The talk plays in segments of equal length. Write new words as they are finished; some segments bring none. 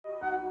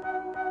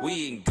We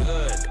eating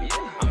good.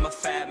 I'm a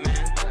fat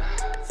man.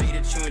 Feed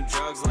it chewing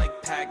drugs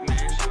like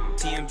Pac-Man.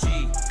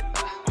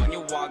 TMG on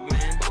your walk,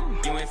 man.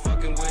 You ain't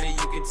fucking with it,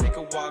 you can take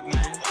a walk,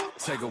 man.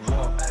 Take a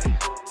walk.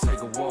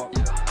 Take a walk.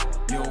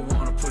 You don't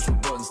wanna push my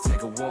buttons.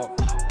 Take a walk.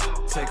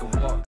 Take a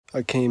walk.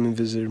 I came and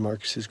visited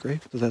Marcus's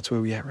grave, so that's where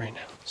we at right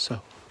now.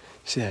 So,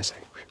 see that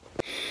second.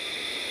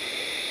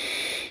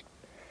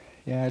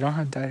 Yeah, I don't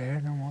have dyed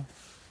hair no more.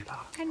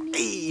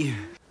 Hey.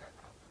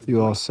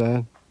 You all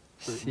sad?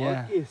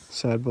 Yeah.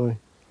 Sad boy?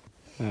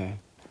 Hey.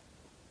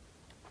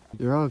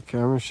 You're all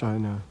camera shy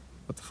now.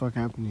 What the fuck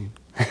happened to you?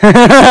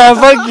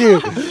 Fuck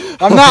you.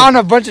 I'm not on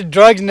a bunch of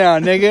drugs now,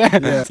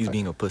 nigga. Yeah. He's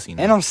being a pussy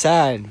now. And I'm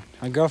sad.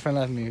 My girlfriend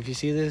left me. If you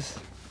see this.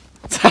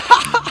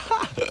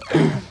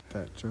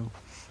 That Joe.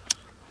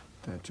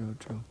 That Joe.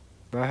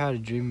 Bro, I had a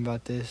dream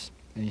about this,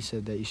 and you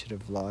said that you should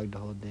have vlogged the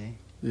whole day.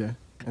 Yeah,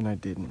 and I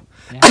didn't.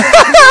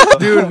 Yeah.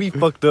 Dude, we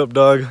fucked up,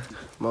 dog.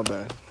 My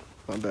bad.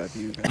 My bad,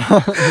 you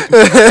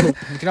guys.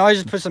 You can always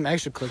just put some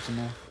extra clips in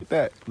there.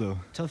 That, though.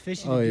 Tell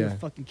Fishy Oh, to do yeah. a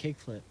fucking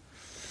kickflip.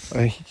 Oh,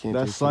 he can't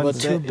That do sun- Well,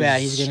 that. too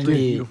bad. He's gonna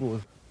be.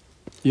 Beautiful.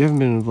 You haven't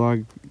been in a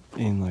vlog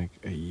in like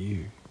a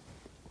year.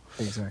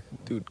 Exactly.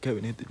 Dude,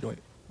 Kevin hit the joint.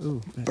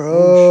 Ooh,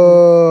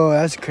 Bro,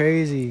 that's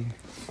crazy.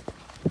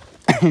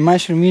 We might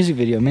shoot a music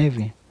video,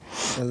 maybe.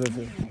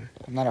 I'm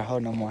not a hoe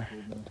no more.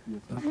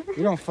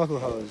 We don't fuck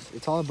with hoes.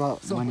 It's all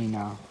about money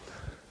now.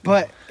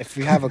 But if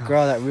you have a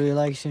girl that really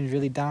likes you and is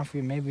really down for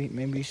you, maybe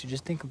you should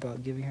just think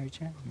about giving her a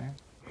chance, man.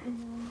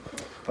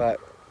 But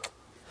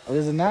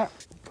other than that,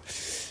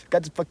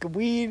 got the fucking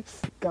weed,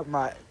 got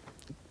my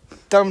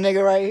dumb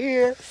nigga right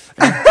here,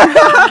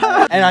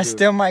 and I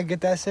still might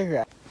get that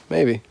cigarette.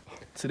 Maybe.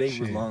 Today was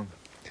Shit. long.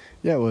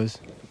 Yeah, it was.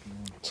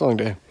 It's a long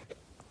day.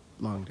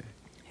 Long day.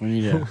 We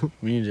need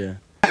to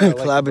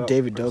collab with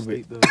David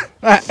Dobrik.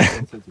 I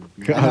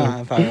know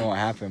that probably won't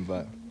happen,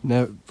 but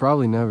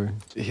Probably never.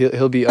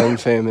 He'll be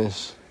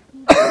unfamous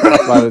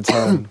by the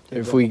time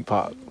if we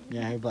pop.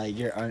 yeah, he'll be like,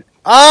 you're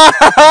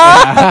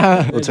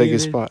We'll take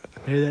his spot.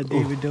 Hear that,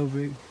 David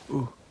Dobrik?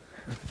 Ooh,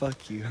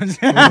 fuck you.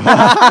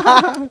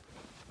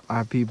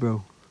 RP,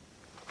 bro.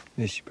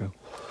 Miss you, bro.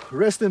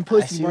 Rest in I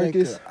pussy, see like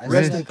Marcus. a- I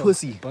Rest see in like a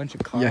pussy. bunch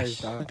of cars, Yes.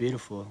 dog.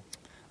 Beautiful.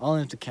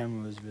 Only if the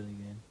camera was really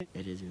good.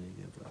 It is really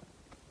good, bro.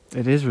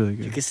 It is really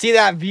You good. can see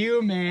that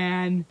view,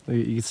 man. Like,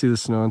 you can see the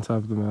snow on top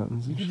of the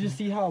mountains. You And can shit. just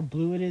see how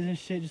blue it is and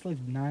shit. Just looks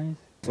nice.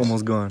 It's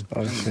almost gone.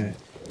 Oh shit.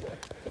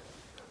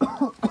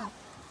 Bro,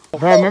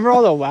 remember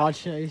all the wild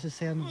shit I used to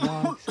say on the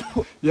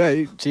vlogs?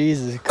 Yeah.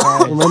 Jesus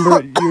Christ.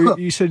 Remember,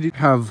 you said you'd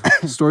have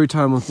story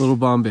time with Little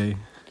Bombay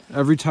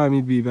every time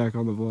you'd be back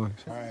on the vlogs.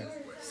 Alright,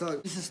 so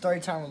this is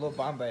story time with Lil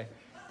Bombay.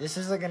 This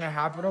isn't gonna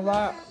happen a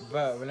lot,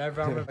 but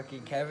whenever I'm with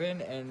fucking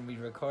Kevin and we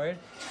record,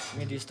 we're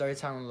gonna do story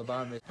time with Lil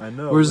Bombay. I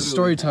know. Where's the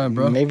story time,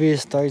 bro? Maybe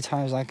his story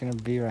time's not gonna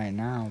be right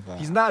now, but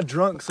He's not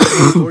drunk, so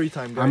it's story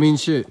time, guys. I mean,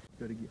 shit.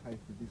 gotta get hyped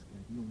for this guy.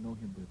 You don't know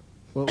him, but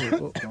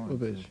What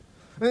bitch?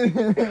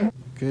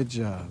 Good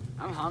job.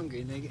 I'm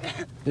hungry, nigga.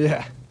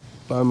 Yeah.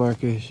 Bye,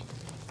 Marcus.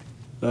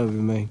 Love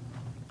you, man.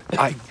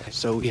 Alright,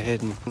 so we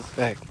heading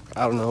back.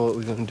 I don't know what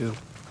we're gonna do.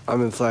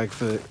 I'm in flag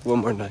for one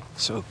more night,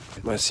 so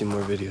might see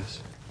more videos.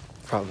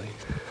 Probably.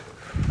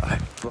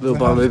 Alright. Little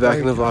Bombay back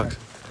in the vlog.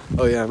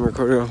 Oh yeah, I'm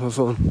recording off my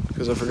phone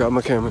because I forgot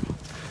my camera.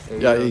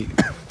 Yeah, eat.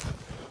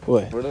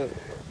 What?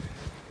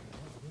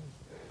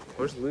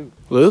 Where's Luke?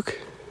 Luke?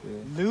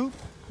 Luke?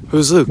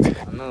 Who's Luke?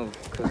 I know,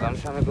 because I'm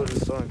trying to go to the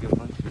store and get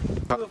lunch.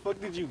 how the fuck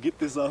did you get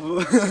this off of?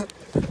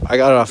 I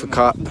got it off a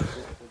cop.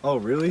 Oh,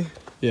 really?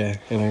 Yeah,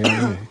 and I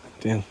got it.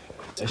 Damn.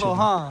 Oh,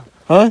 huh?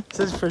 Huh? It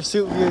says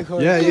pursuit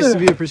vehicle. Yeah, it used to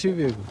be a pursuit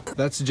vehicle.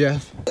 That's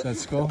Jeff.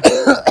 That's Skull.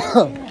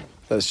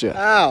 That's Jeff.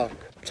 Ow.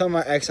 Tell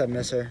my ex I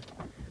miss her.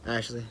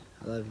 Ashley,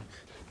 I love you.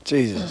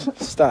 Jesus,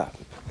 stop.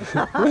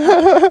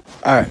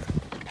 Alright,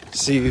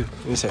 see you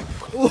in a second.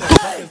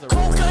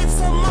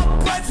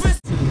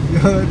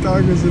 That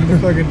dog was in the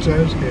fucking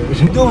trash can. What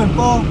you doing,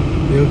 Paul?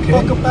 You okay?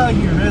 Fuck up out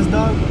here, Res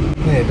dog.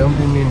 Hey, don't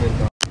be mean to the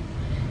dog.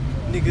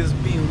 Niggas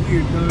being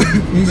weird, dog.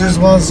 He just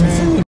wants some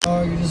food,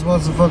 dog. He just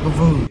wants some fucking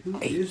food.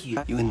 Hey,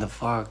 you in the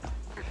vlog.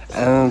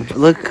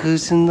 Look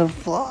who's in the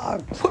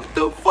vlog. What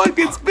the fuck?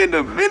 It's been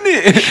a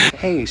minute.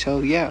 Hey, so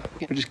yeah,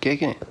 we're just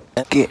kicking it.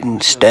 Getting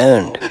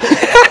stoned.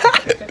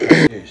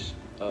 Cheers.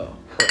 Oh,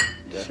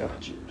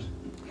 definitely.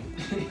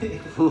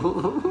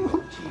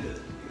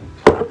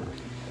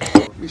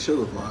 We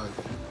show the vlog.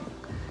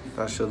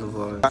 I'll show the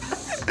vlog.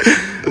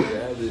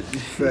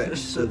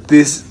 So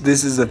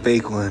this is a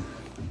fake one.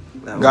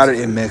 Got it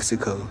in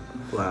Mexico.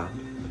 Wow.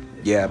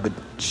 Yeah, but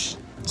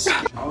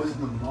I was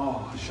in the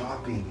mall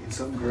shopping and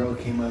some girl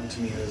came up to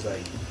me and was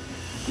like,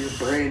 "You're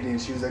Brandon."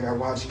 She was like, "I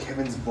watched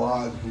Kevin's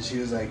vlog," and she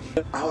was like,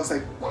 I was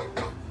like, "What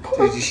the fuck?"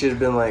 Dude, you should have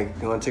been like,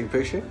 you want to take a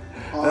picture?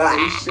 Oh,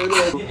 you should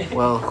have.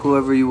 Well,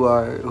 whoever you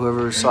are,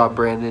 whoever saw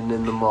Brandon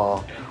in the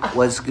mall,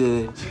 what's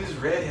good? She was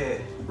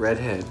redhead.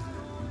 Redhead.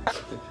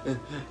 Did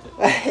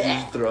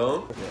you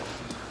throw him?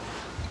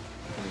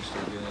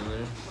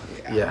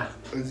 Yeah.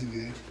 That's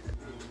good.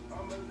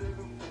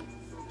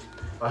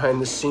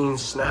 Behind the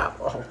scenes snap.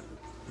 Oh.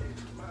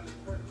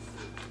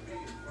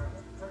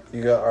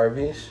 You got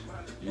Arby's?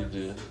 You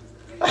do.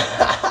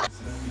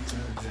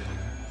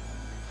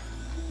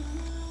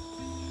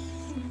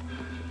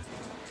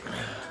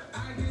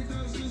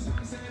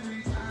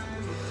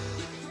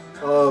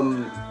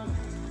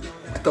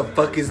 What the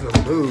fuck is the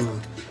move?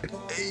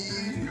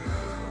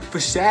 For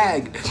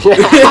shag.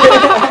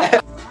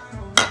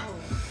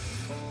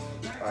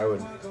 I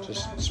would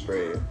just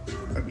spray it.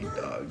 I'd be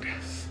dogged.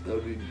 That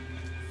would be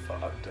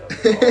fucked up.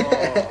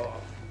 Oh.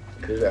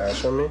 Did it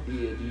ash on me?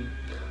 Yeah, dude.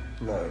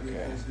 No,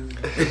 okay.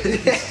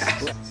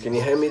 Can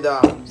you hand me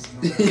that?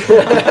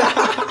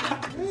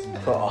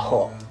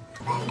 Oh.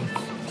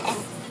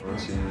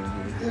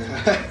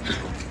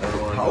 I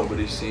don't want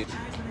nobody see.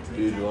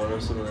 Dude, you want to know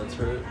something that's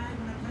hurt?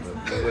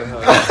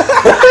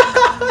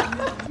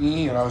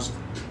 Me and I was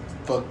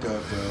fucked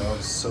up, bro. I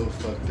was so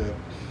fucked up.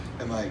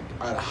 And like,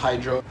 I had a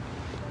hydro.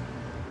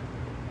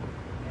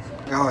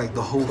 I got like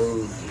the whole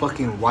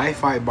fucking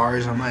Wi-Fi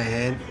bars on my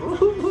head.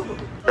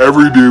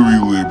 Every day we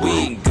live, We bro.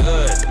 ain't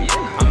good.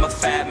 I'm a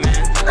fat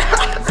man.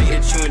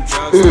 Feed chewing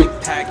drugs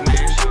like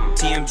Pac-Man.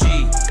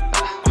 TMG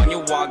on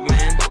your walk,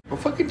 man. What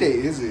fucking day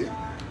is it?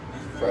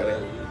 Friday.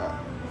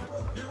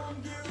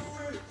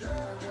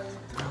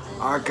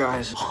 Alright,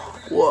 guys.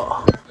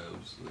 Whoa.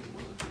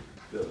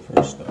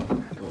 First off,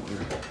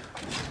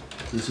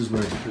 this is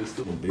where it's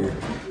the beer.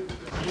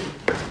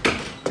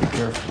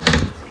 Careful.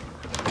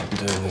 I'm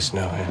doing this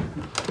now, man.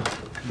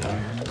 No.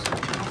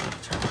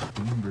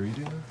 Bean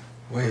burrito?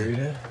 Wait.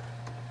 Burrito?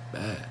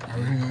 Bad. Are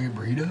we gonna go get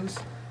burritos?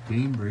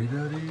 Bean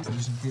burrito, dude?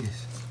 Just in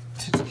case.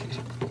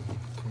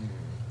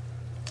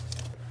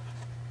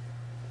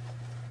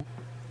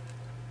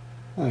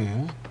 Oh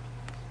yeah.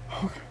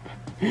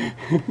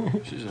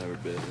 She's never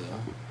been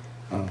though.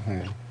 Oh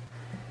hey.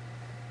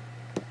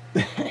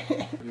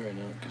 Right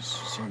now, because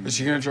Is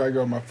she gonna try to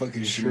go on my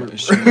fucking shirt?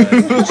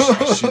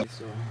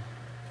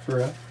 For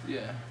real?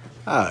 Yeah.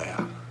 Oh,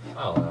 yeah.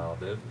 Oh, no,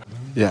 dude.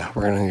 Yeah,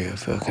 we're gonna get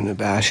fucking the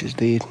bashes,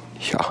 dude.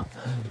 Yeah.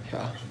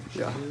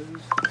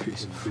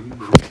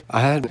 I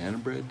had Banana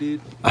bread,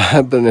 dude?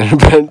 banana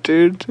bread,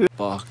 dude.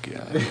 Fuck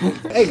yeah.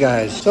 Hey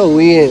guys, so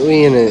we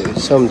in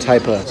some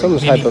type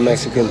of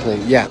Mexican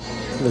place. Yeah,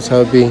 that's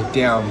how it be.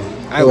 Damn.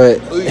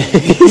 What?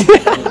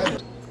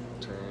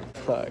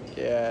 Fuck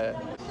yeah.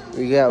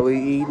 We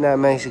eating that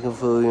Mexican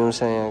food, you know what I'm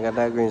saying? I got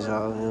that green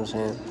sauce, you know what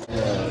I'm saying?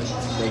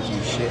 Make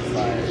you shit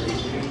fire.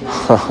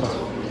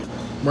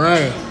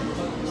 Mariah.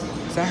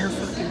 Is that her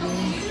fucking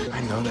name?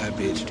 I know that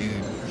bitch,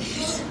 dude.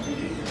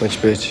 Which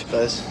bitch?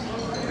 Us?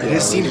 I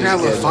just seen her at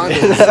La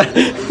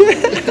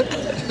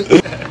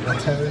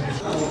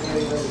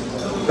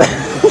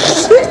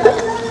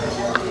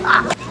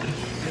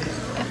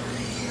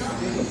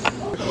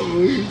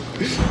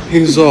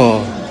He's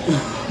all.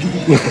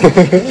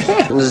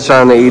 I'm just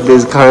trying to eat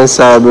this carne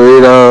asada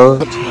burrito.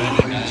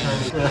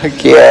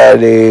 Yeah,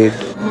 dude.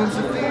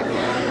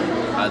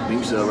 I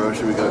think so, bro.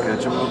 Should we go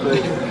catch him real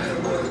quick?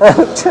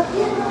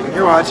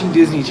 You're watching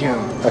Disney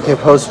Channel. Okay,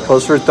 post for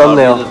I'll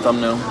thumbnail. do the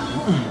thumbnail.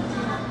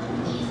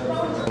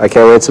 I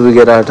can't wait till we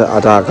get our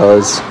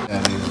tacos.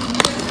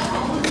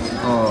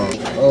 Oh.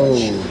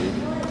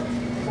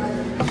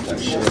 That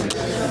shit.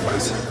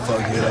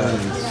 Fuck it up.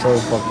 So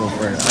fucking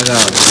fresh. I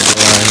got it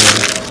right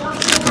here.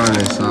 Carne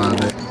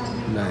asada.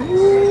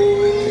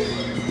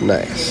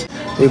 Nice.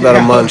 We about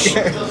to munch.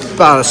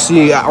 About to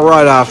see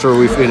right after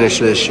we finish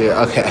this shit.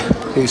 Okay.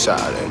 Peace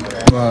out, dude.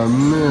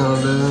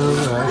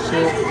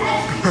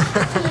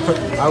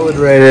 I would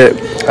rate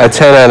it a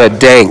 10 out of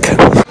dank.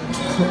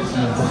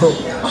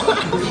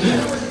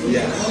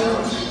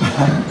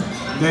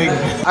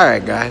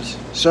 Alright, guys.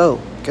 So,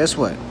 guess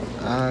what?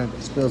 I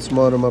spilled some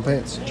water on my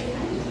pants.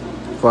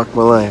 Fuck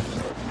my life.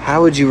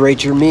 How would you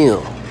rate your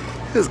meal?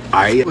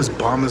 It was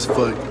bomb as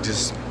fuck.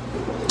 Just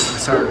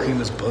sour cream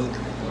as both.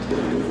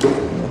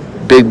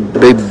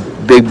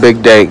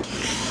 Big dank.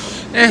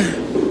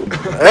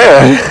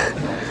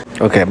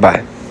 Okay,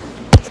 bye.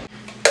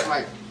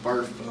 My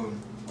barf phone.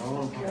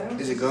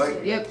 Is it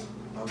going? Yep.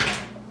 Okay.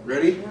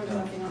 Ready?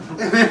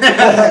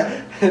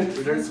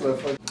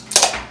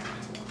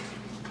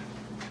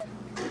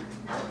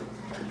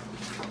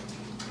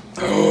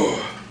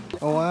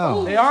 Oh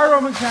wow. They are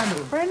Roman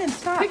candles. Brandon,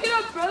 stop. Pick it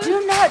up, brother.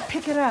 Do not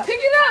pick it up. Pick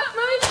it up,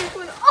 man.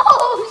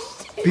 Oh,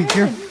 shit. Be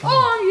careful.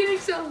 Oh, I'm getting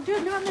some.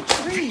 Dude, not in the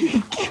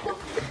tree.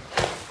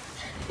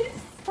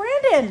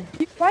 Brandon,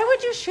 why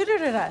would you shoot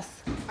it at us?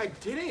 I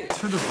did it. It's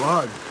for the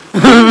vlog.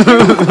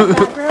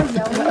 Background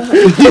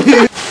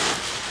yelling.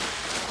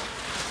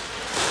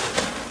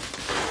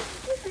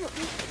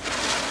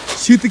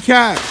 Shoot the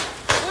cat.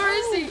 Where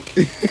is he?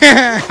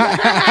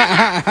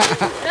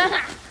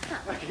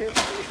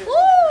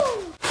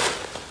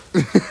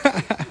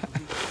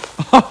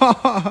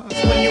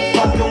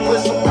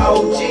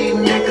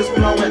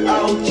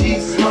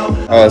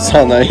 Oh, it's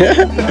on there.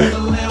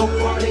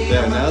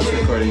 Yeah, now it's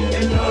recording it.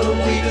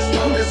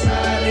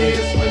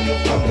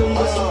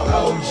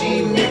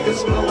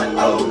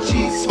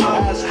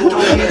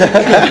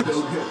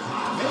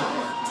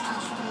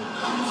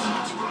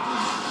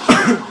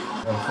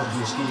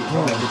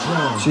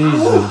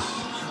 Jesus.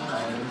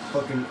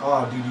 Fucking,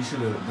 oh, dude, you should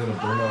have done a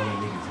burn on that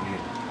nigga's head.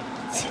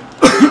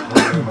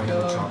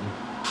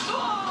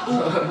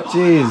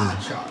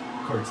 Jesus. Chop.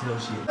 Cartel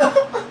shit.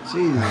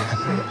 Jesus.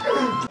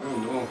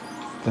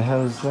 The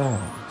hell is that?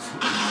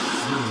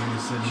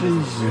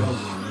 Jesus.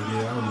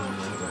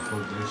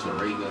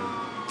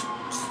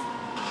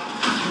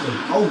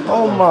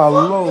 Oh my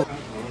lord.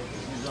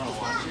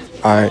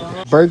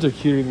 Alright. Birds are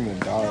cuter than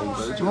the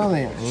dogs. No,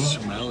 they ain't.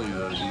 Smelly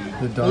though, dude.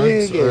 The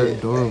dogs are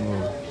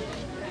adorable.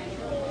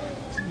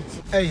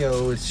 Hey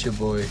yo, it's your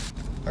boy.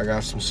 I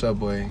got some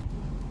Subway.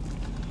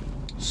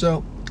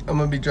 So, I'm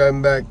gonna be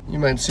driving back. You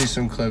might see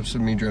some clips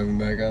of me driving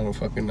back. I don't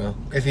fucking know.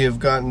 If you have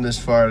gotten this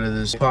far to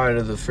this part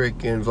of the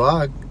freaking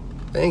vlog,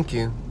 thank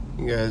you.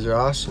 You guys are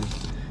awesome.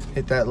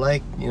 Hit that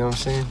like, you know what I'm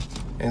saying?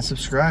 And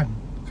subscribe,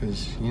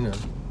 because, you know,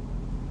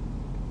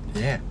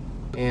 yeah.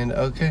 And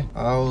okay,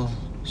 I'll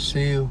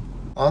see you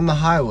on the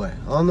highway,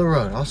 on the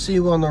road. I'll see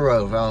you on the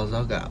road, fellas.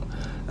 Look out.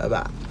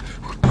 Bye-bye.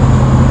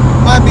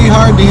 Might be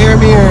hard to hear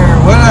me or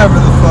whatever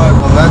the fuck.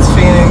 Well, that's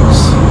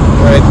Phoenix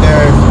right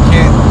there. If you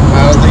can't,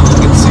 I don't think you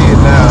can see it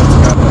now. It's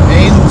got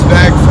Aiden's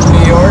back from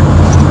New York,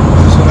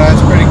 so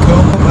that's pretty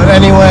cool. But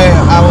anyway,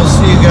 I will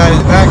see you guys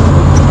back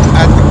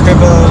at the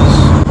Cribbos.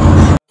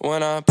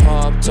 When I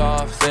popped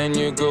off, then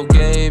your girl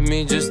gave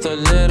me just a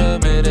little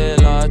bit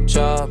of la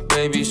chop.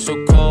 Baby,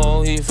 so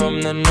cold, he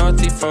from the north,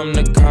 he from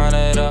the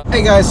Canada.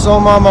 Hey guys, so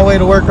I'm on my way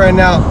to work right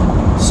now.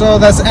 So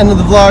that's the end of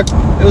the vlog.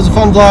 It was a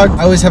fun vlog.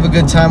 I always have a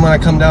good time when I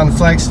come down to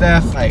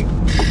Flagstaff. Like,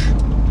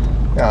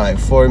 got like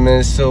 40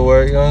 minutes till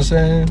work, you know what I'm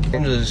saying?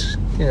 I'm just,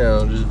 you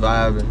know, just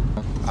vibing.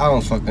 I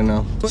don't fucking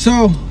know.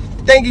 So,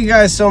 thank you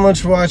guys so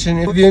much for watching.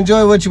 If you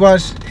enjoyed what you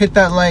watched, hit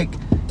that like,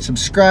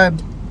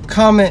 subscribe,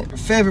 comment your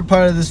favorite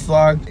part of this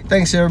vlog.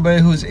 Thanks to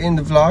everybody who's in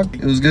the vlog.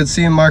 It was good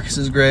seeing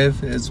Marcus's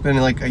grave. It's been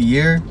like a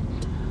year,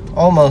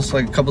 almost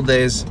like a couple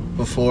days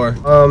before.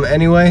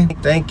 Anyway,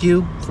 thank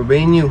you for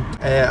being you,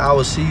 and I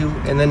will see you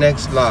in the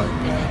next vlog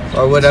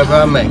or whatever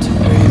I make.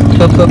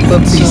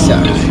 Peace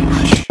out.